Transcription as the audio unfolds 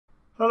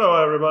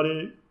Hello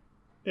everybody!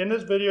 In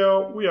this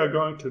video we are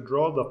going to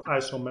draw the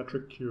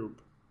isometric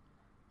cube.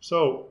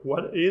 So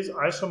what is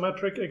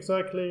isometric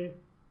exactly?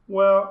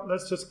 Well,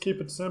 let's just keep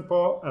it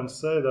simple and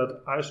say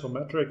that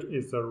isometric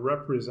is the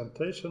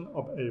representation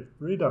of a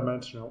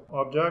three-dimensional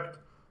object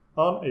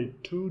on a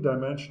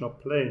two-dimensional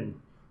plane.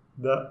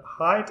 The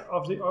height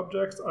of the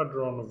objects are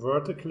drawn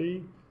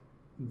vertically,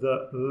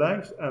 the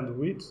length and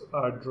width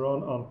are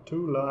drawn on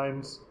two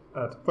lines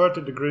at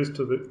 30 degrees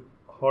to the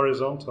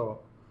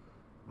horizontal.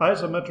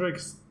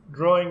 Isometric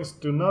drawings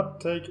do not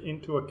take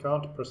into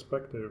account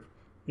perspective.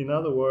 In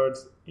other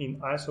words, in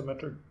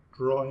isometric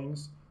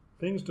drawings,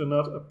 things do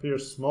not appear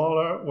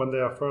smaller when they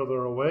are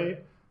further away,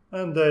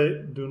 and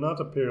they do not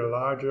appear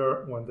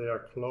larger when they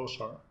are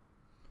closer.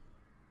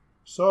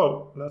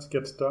 So, let's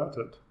get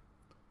started.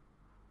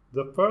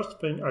 The first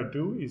thing I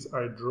do is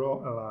I draw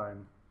a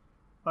line.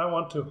 I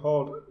want to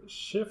hold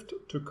Shift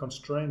to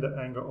constrain the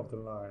angle of the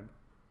line.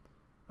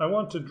 I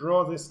want to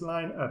draw this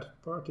line at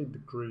 30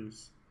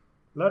 degrees.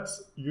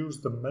 Let's use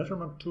the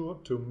measurement tool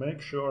to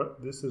make sure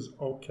this is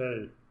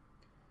okay.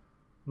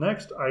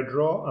 Next, I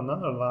draw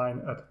another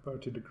line at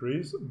 30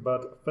 degrees,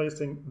 but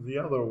facing the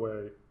other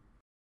way.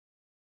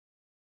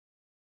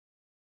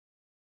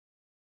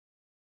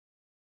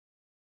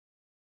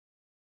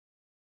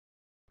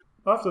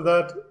 After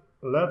that,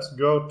 let's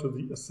go to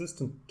the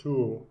assistant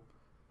tool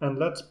and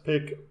let's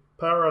pick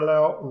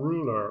parallel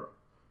ruler.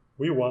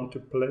 We want to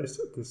place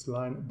this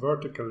line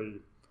vertically.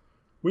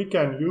 We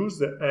can use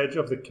the edge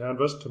of the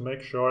canvas to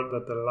make sure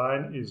that the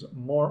line is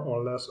more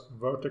or less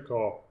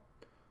vertical.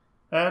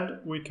 And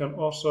we can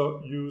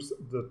also use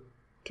the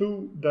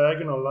two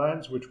diagonal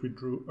lines which we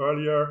drew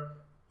earlier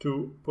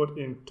to put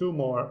in two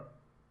more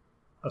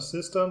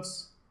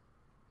assistants.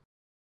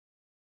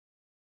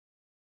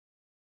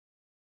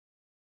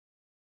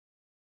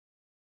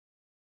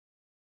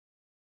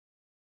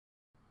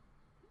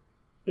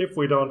 If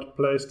we don't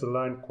place the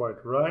line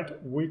quite right,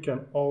 we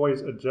can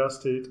always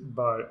adjust it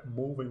by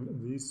moving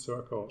these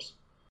circles.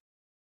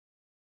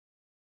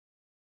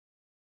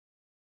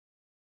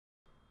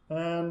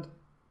 And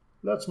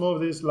let's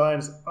move these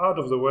lines out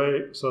of the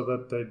way so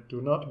that they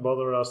do not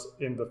bother us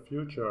in the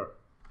future.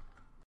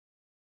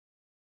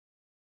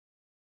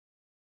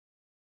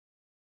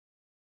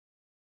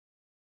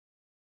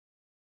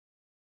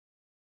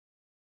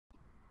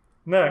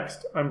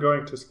 Next, I'm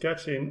going to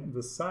sketch in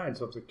the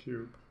sides of the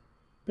cube.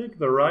 Pick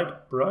the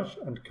right brush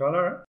and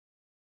color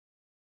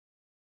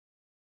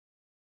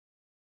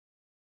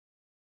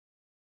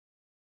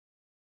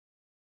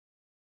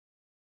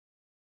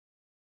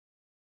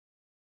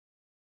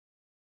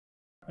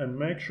and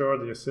make sure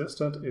the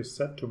assistant is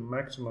set to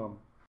maximum.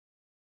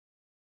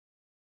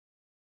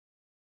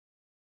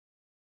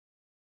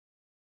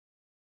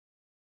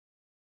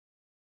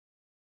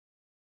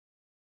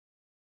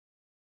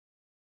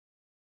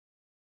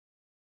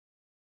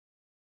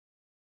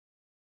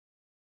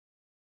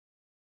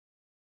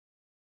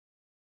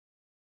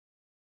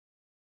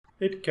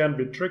 It can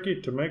be tricky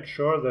to make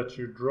sure that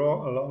you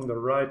draw along the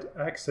right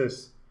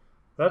axis.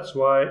 That's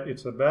why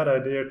it's a bad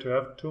idea to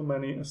have too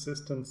many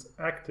assistants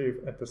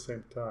active at the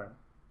same time.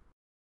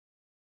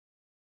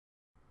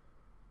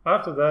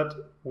 After that,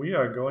 we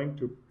are going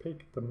to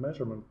pick the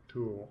measurement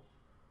tool.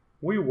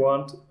 We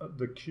want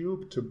the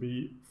cube to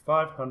be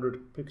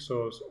 500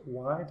 pixels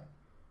wide,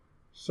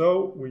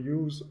 so we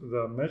use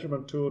the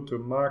measurement tool to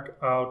mark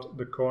out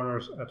the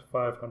corners at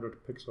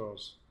 500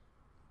 pixels.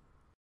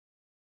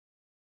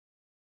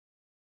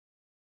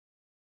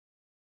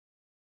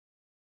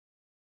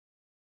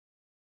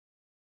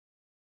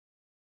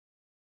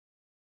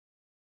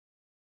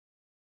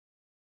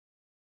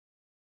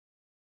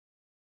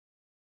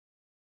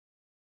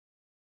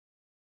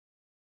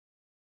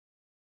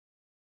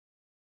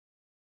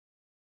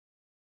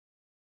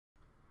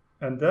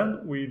 And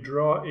then we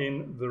draw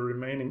in the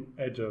remaining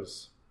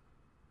edges.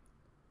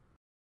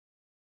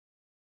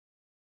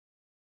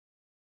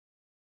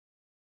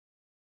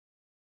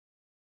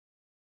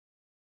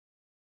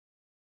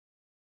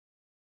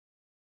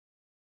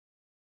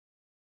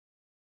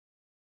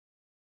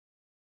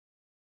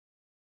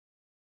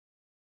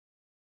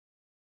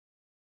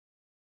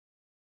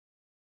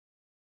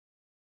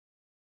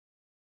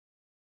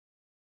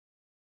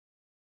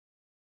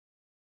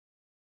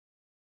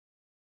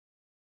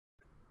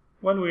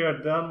 When we are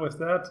done with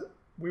that,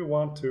 we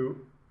want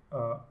to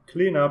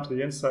clean up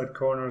the inside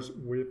corners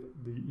with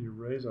the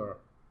eraser.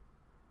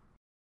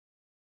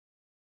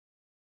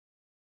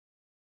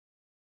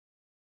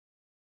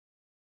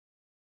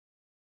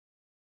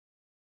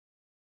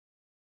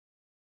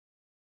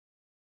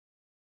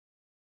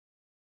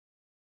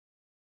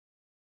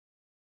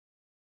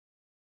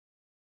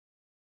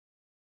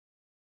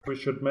 We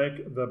should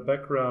make the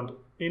background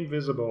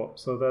invisible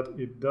so that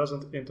it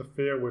doesn't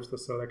interfere with the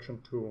selection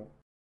tool.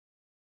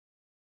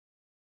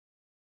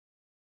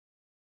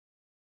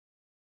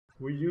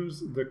 We use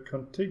the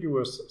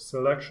contiguous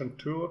selection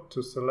tool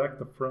to select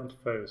the front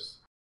face.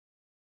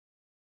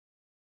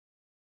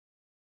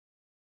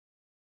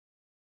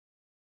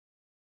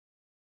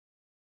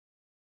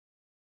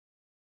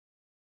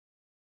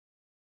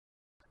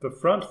 The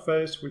front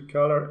face we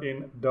color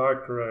in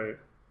dark gray.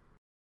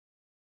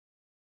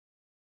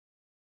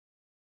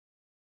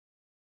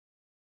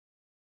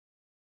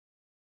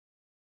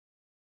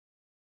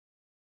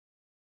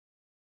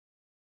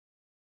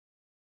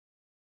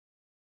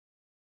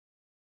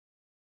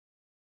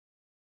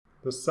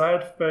 The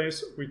side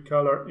face we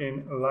color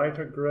in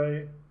lighter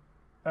gray,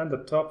 and the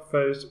top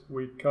face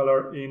we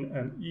color in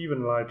an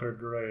even lighter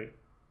gray.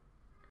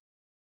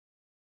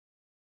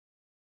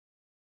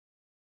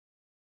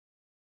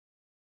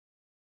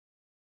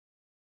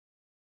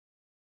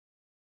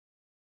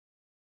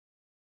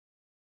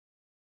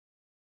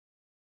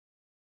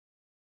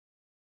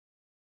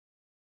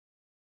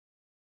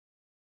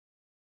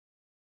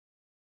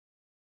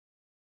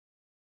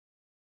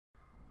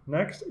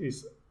 Next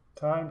is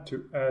time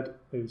to add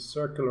a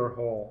circular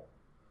hole.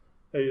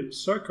 A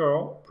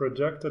circle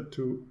projected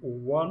to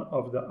one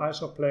of the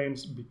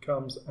isoplanes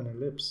becomes an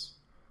ellipse.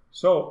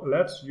 So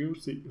let's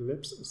use the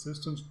ellipse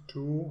assistance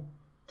tool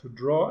to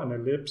draw an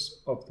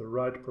ellipse of the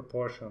right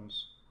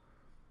proportions.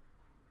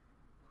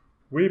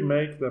 We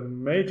make the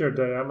major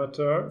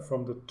diameter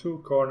from the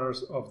two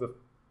corners of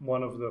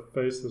one of the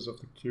faces of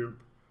the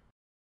cube.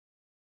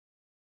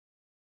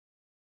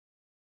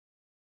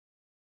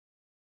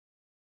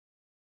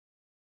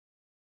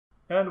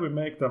 And we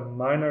make the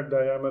minor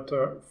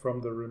diameter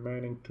from the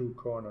remaining two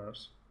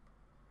corners.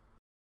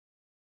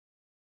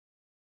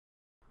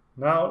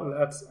 Now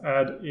let's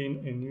add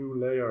in a new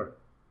layer.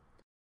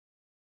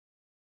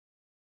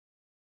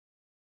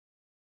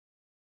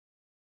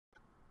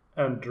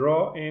 And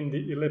draw in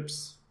the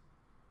ellipse.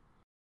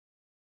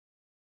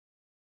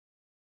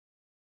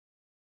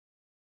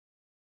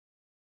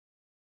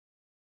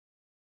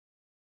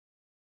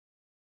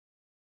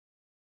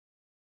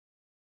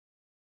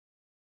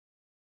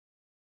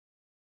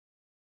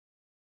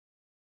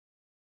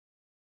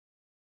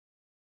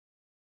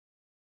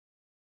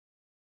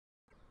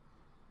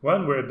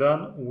 When we're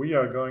done, we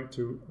are going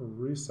to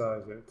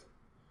resize it.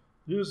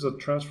 Use the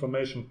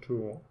transformation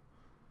tool.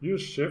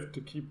 Use Shift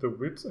to keep the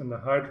width and the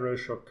height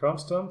ratio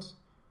constant,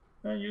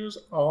 and use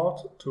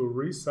Alt to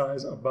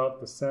resize about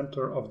the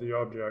center of the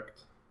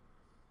object.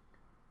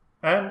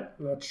 And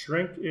let's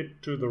shrink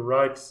it to the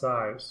right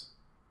size.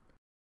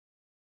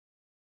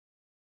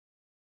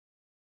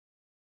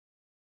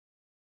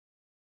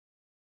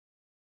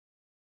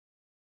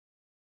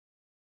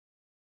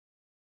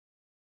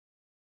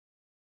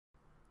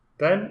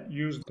 Then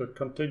use the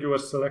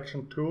contiguous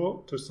selection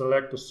tool to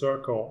select the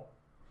circle.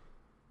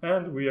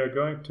 And we are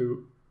going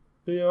to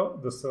fill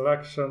the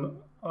selection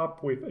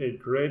up with a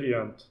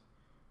gradient.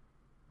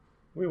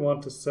 We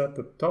want to set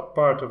the top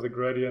part of the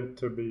gradient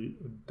to be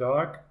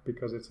dark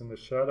because it's in the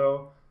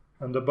shadow,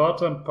 and the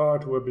bottom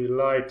part will be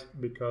light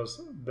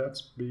because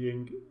that's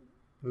being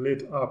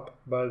lit up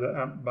by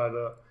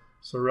the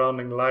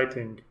surrounding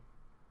lighting.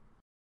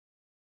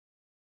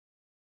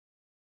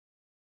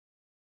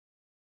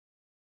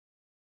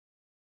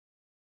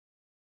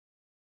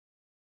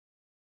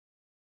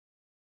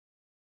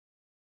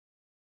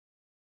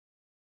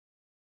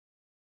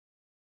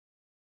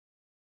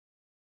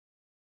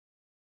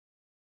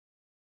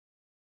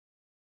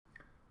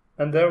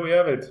 And there we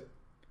have it.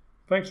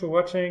 Thanks for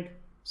watching.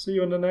 See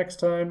you in the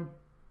next time.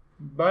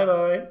 Bye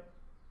bye.